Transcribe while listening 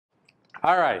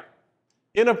All right,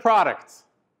 inner product.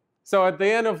 So at the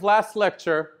end of last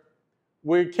lecture,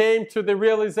 we came to the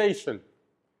realization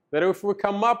that if we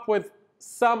come up with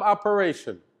some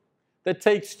operation that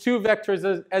takes two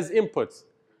vectors as inputs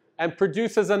and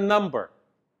produces a number,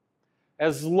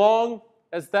 as long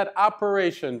as that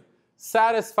operation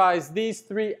satisfies these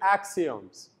three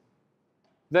axioms,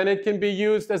 then it can be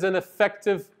used as an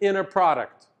effective inner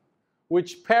product,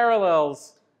 which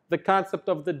parallels the concept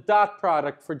of the dot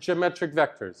product for geometric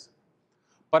vectors.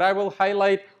 But I will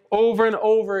highlight over and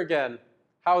over again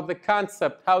how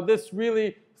this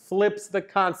really flips the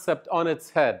concept on its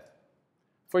head.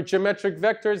 For geometric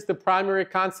vectors, the primary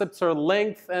concepts are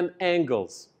length and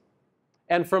angles.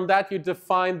 And from that, you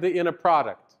define the inner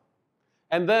product.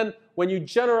 And then when you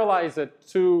generalize it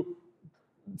to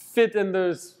fit in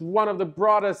one of the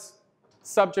broadest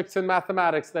subjects in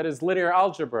mathematics, that is linear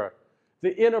algebra,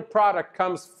 the inner product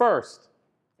comes first.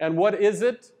 And what is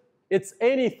it? It's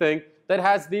anything that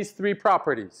has these three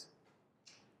properties.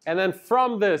 And then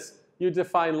from this, you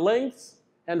define lengths,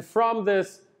 and from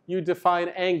this, you define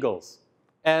angles.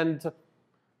 And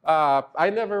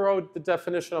I never wrote the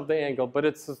definition of the angle, but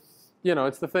it's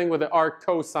the thing with the arc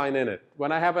cosine in it.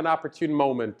 When I have an opportune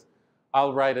moment,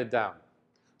 I'll write it down.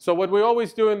 So what we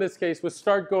always do in this case was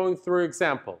start going through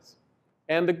examples.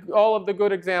 And all of the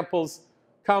good examples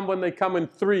come when they come in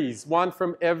threes, one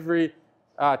from every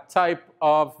type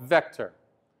of vector.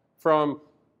 From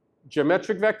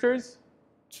geometric vectors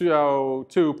to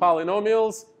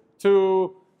polynomials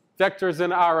to vectors in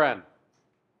Rn.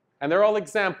 And they're all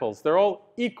examples. They're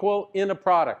all equal inner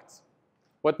products.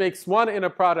 What makes one inner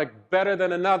product better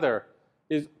than another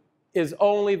is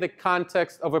only the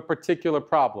context of a particular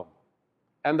problem.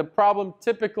 And the problem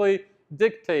typically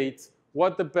dictates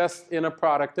what the best inner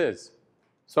product is.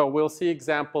 So we'll see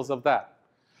examples of that.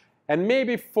 And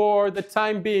maybe for the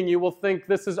time being, you will think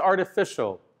this is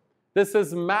artificial. This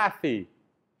is mathy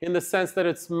in the sense that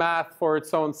it's math for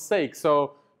its own sake.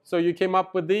 So you came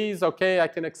up with these. OK, I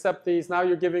can accept these. Now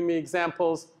you're giving me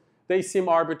examples. They seem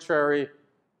arbitrary.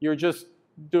 You're just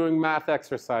doing math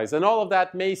exercise. And all of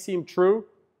that may seem true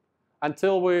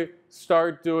until we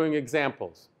start doing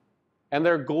examples. And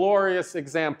they're glorious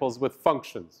examples with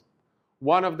functions.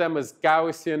 One of them is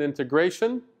Gaussian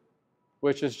integration,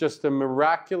 which is just a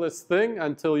miraculous thing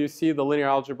until you see the linear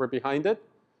algebra behind it.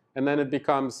 And then it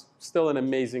becomes still an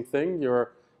amazing thing.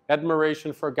 Your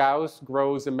admiration for Gauss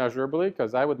grows immeasurably,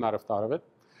 because I would not have thought of it.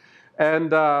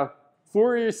 And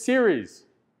Fourier series.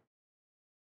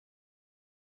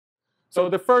 So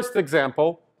the first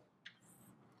example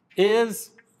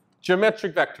is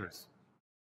geometric vectors.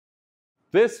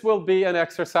 This will be an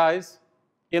exercise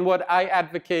in what I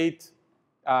advocate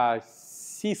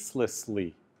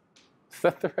ceaselessly. Is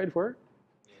that the right word?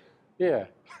 Yeah.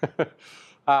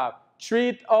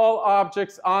 Treat all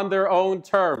objects on their own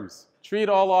terms. Treat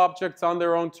all objects on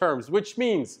their own terms, which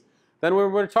means that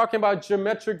when we're talking about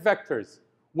geometric vectors,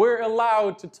 we're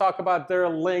allowed to talk about their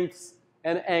lengths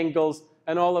and angles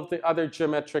and all of the other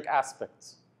geometric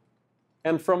aspects.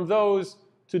 And from those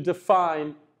to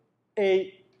define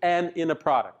an inner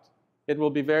product. It will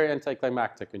be very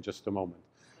anticlimactic in just a moment.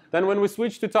 Then when we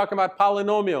switch to talk about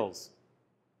polynomials,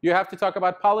 you have to talk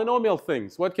about polynomial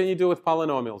things. What can you do with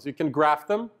polynomials? You can graph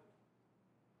them,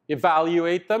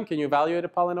 evaluate them. Can you evaluate a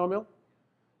polynomial?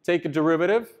 Take a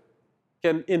derivative,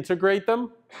 can integrate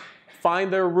them,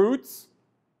 find their roots.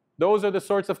 Those are the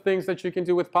sorts of things that you can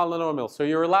do with polynomials. So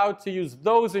you're allowed to use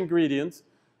those ingredients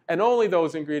and only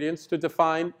those ingredients to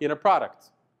define inner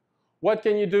products. What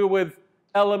can you do with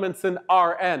elements in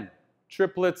Rn,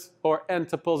 triplets or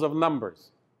n-tuples of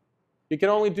numbers? You can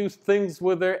only do things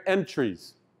with their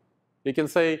entries. You can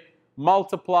say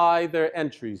multiply their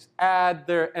entries, add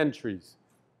their entries.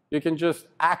 You can just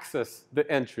access the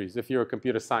entries if you're a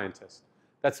computer scientist.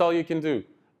 That's all you can do,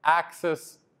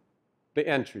 access the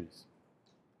entries.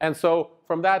 And so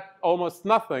from that almost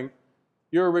nothing,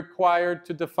 you're required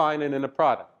to define an inner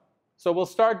product. So we'll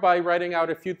start by writing out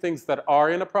a few things that are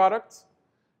inner products.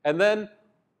 And then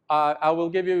I will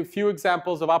give you a few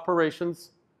examples of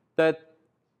operations that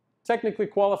technically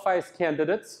qualify as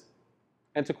candidates.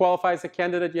 And to qualify as a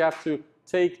candidate, you have to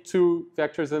take two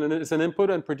vectors as an input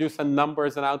and produce a number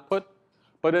as an output.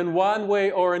 But in one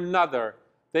way or another,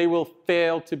 they will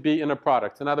fail to be inner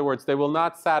products. In other words, they will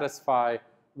not satisfy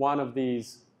one of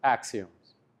these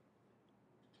axioms.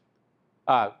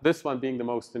 This one being the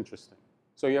most interesting.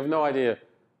 So you have no idea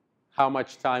how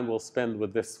much time we'll spend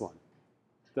with this one.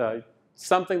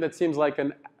 Something that seems like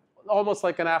almost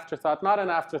like an afterthought, not an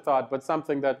afterthought, but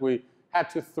something that we had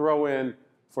to throw in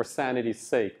for sanity's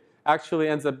sake, actually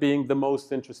ends up being the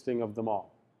most interesting of them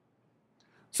all.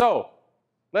 So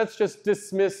let's just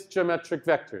dismiss geometric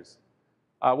vectors.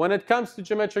 When it comes to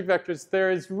geometric vectors,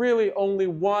 there is really only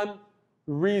one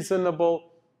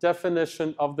reasonable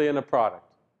definition of the inner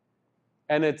product.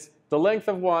 And it's the length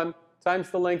of one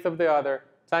times the length of the other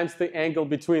times the angle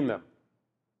between them.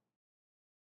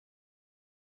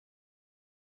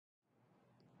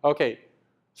 Okay,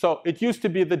 so it used to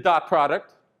be the dot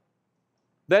product.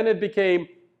 Then it became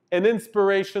an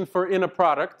inspiration for inner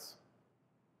products.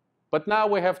 But now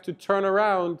we have to turn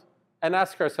around and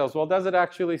ask ourselves, well, does it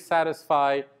actually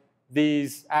satisfy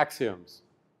these axioms?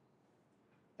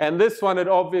 And this one, it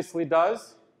obviously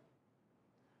does.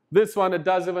 This one, it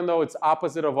does, even though it's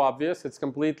opposite of obvious. It's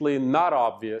completely not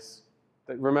obvious.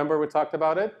 Remember we talked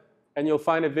about it? And you'll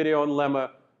find a video on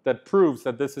lemma that proves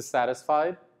that this is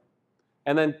satisfied.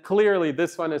 And then clearly,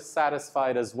 this one is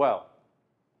satisfied as well.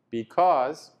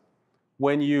 Because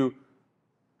when you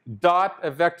dot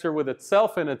a vector with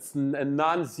itself and it's a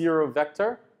non-zero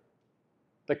vector,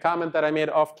 the comment that I made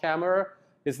off camera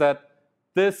is that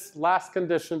this last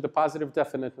condition, the positive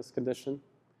definiteness condition,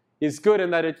 is good in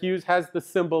that it has the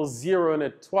symbol 0 in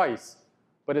it twice,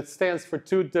 but it stands for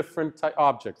two different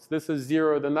objects. This is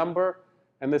 0, the number,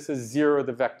 and this is 0,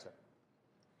 the vector.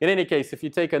 In any case, if you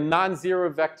take a non-zero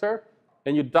vector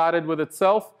and you dot it with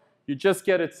itself, you just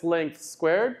get its length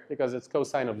squared because it's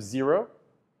cosine of 0.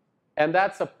 And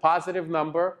that's a positive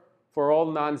number for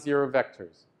all non-zero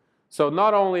vectors. So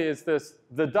not only is this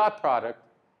the dot product,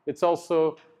 it's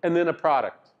also an inner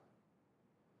product.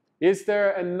 Is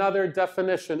there another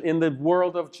definition in the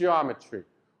world of geometry?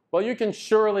 Well, you can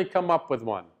surely come up with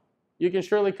one. You can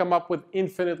surely come up with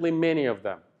infinitely many of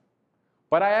them.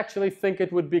 But I actually think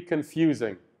it would be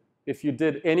confusing if you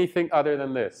did anything other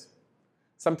than this.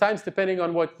 Sometimes, depending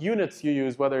on what units you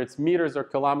use, whether it's meters or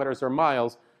kilometers or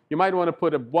miles, you might want to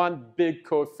put one big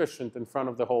coefficient in front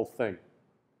of the whole thing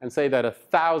and say that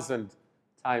 1,000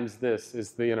 times this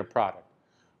is the inner product.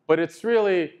 But it's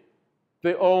really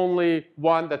the only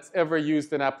one that's ever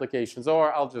used in applications,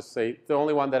 or I'll just say the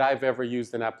only one that I've ever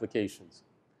used in applications.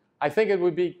 I think it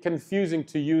would be confusing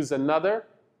to use another,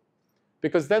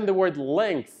 because then the word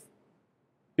length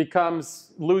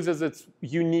loses its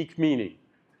unique meaning.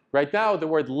 Right now, the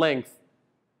word length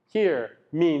here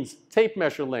means tape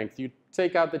measure length. You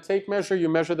take out the tape measure, you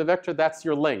measure the vector, that's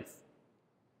your length.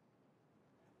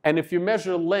 And if you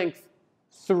measure length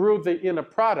through the inner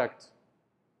product,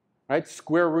 right,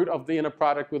 square root of the inner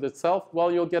product with itself,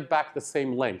 well, you'll get back the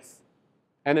same length.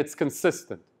 And it's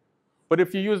consistent. But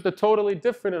if you use the totally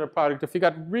different inner product, if you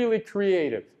got really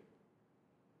creative,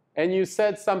 and you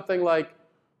said something like,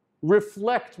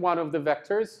 reflect one of the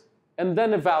vectors, and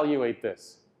then evaluate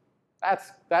this,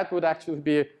 that would actually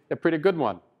be a pretty good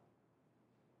one.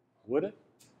 Would it?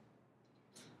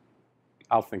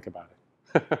 I'll think about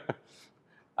it.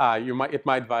 It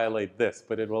might violate this,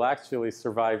 but it will actually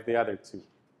survive the other two.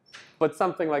 But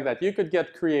something like that. You could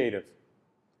get creative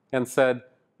and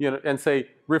say,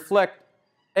 reflect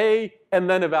A and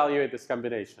then evaluate this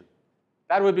combination.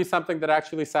 That would be something that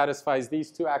actually satisfies these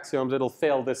two axioms. It'll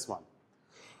fail this one.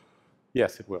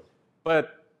 Yes, it will.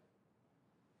 But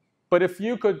if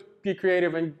you could be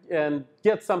creative and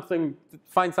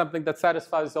find something that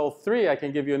satisfies all three, I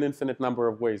can give you an infinite number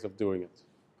of ways of doing it.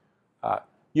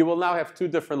 You will now have two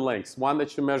different lengths, one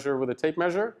that you measure with a tape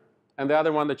measure, and the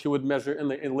other one that you would measure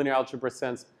in linear algebra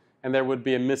sense, and there would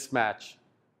be a mismatch,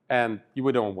 and you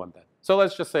don't want that. So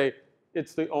let's just say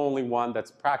it's the only one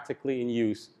that's practically in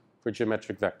use for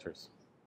geometric vectors.